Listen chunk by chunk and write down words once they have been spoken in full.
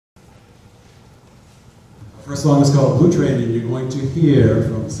First song is called Blue Train, and you're going to hear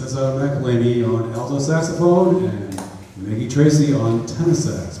from Cesar McElhaney on alto saxophone and Maggie Tracy on tenor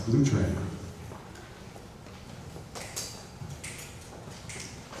sax. Blue Train.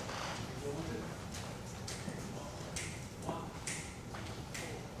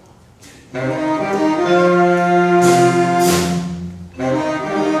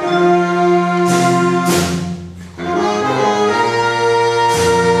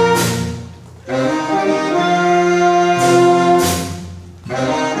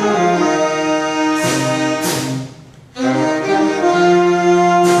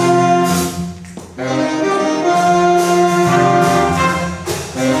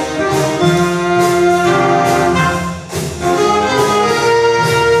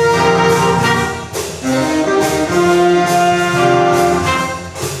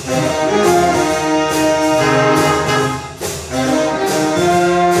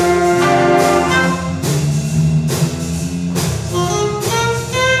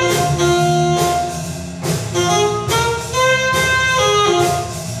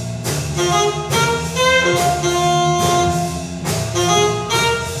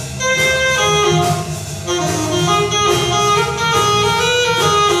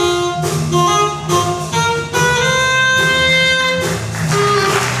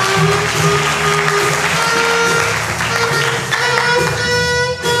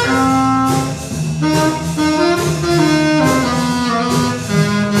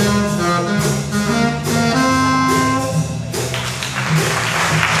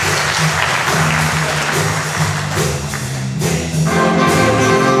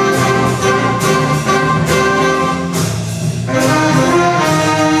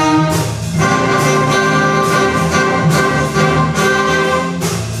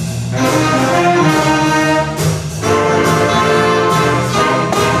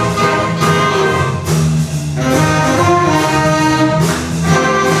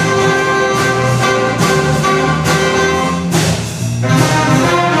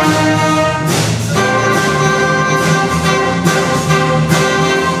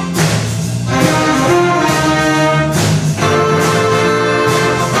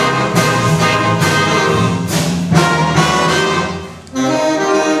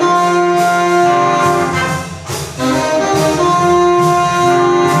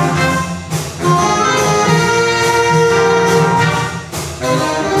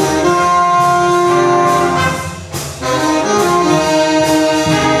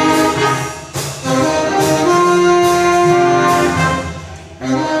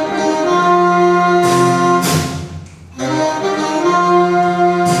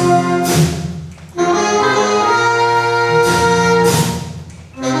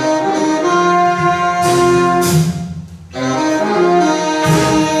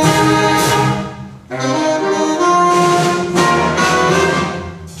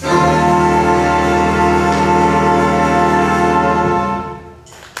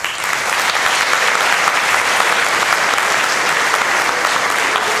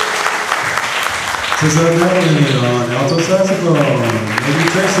 Cesar McElhaney on alto saxophone, Maggie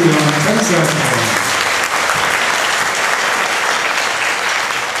Tracy on tenor saxophone.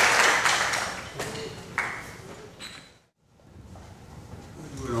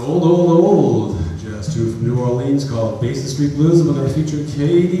 An old jazz tune from New Orleans called Basin Street Blues, and we're going to feature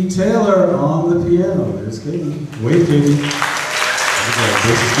Katie Taylor on the piano. There's Katie. Wave, Katie. Okay,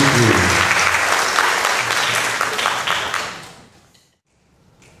 Basin Street Blues.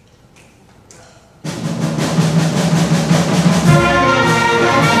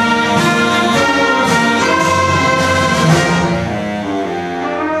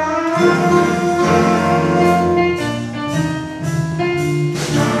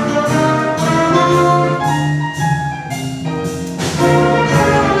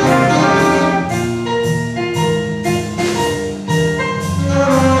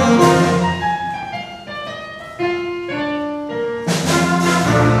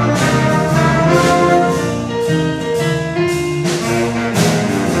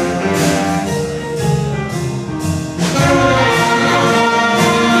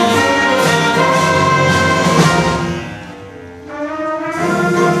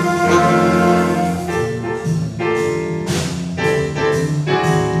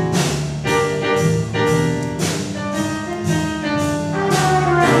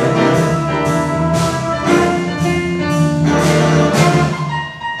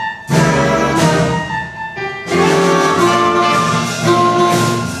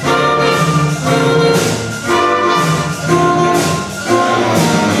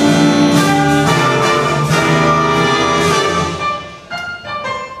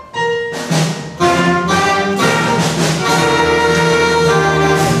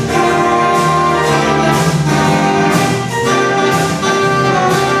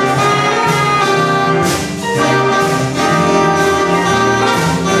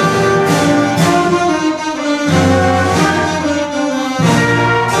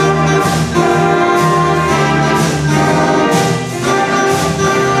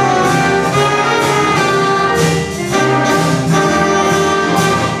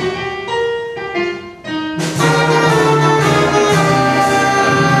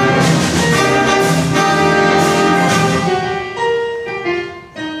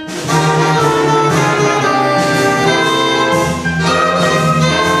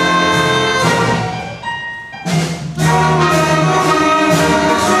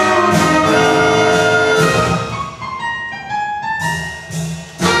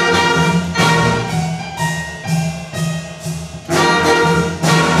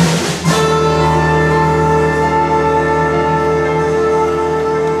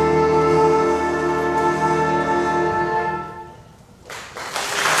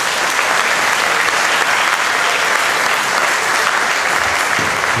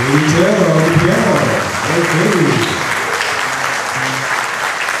 Katie Taylor on the piano. Hey, Katie.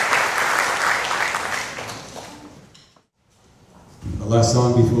 The last song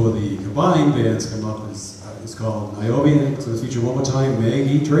before the combined bands come up is called Niobe, and it's going to feature one more time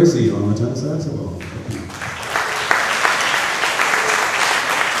Maggie Tracy on the tenor saxophone.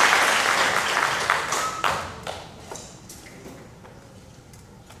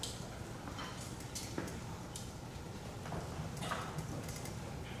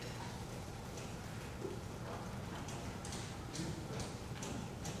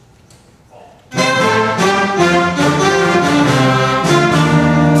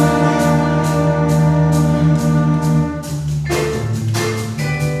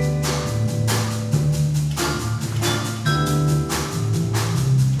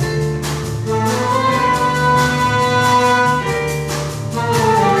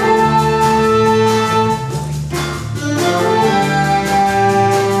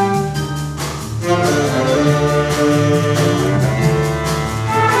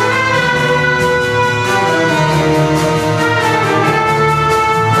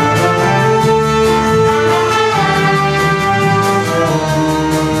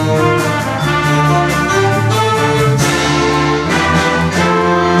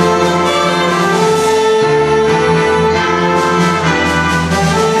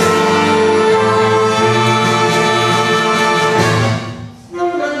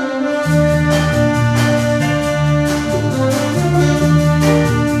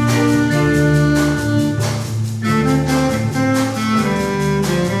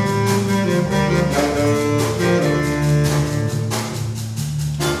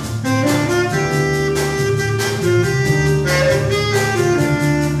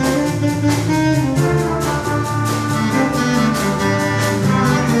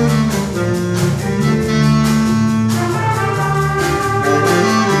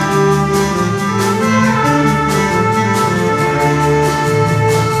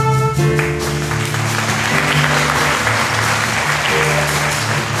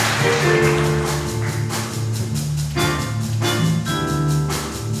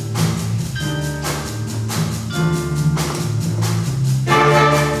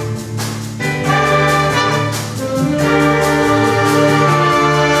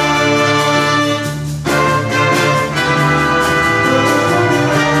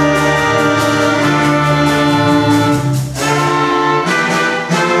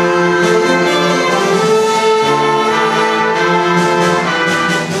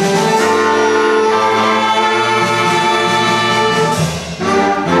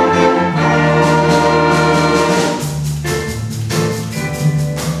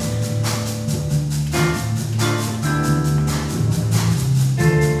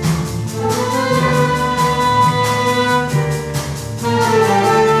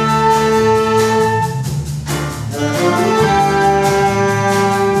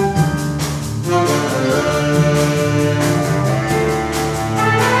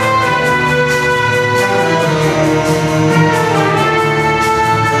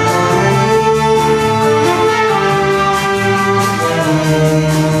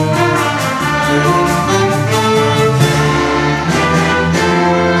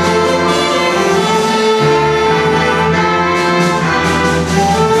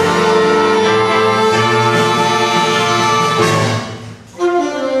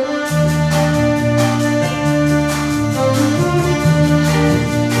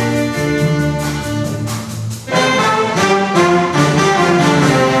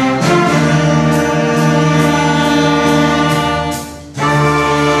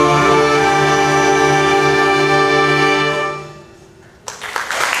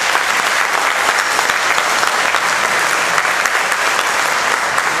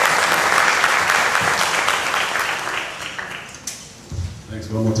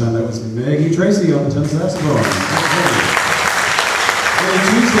 One more time, that was Maggie Tracy on the tenor saxophone. Okay.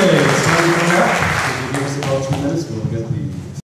 Tuesday, it's time to come back. If you give us about 2 minutes, we'll get the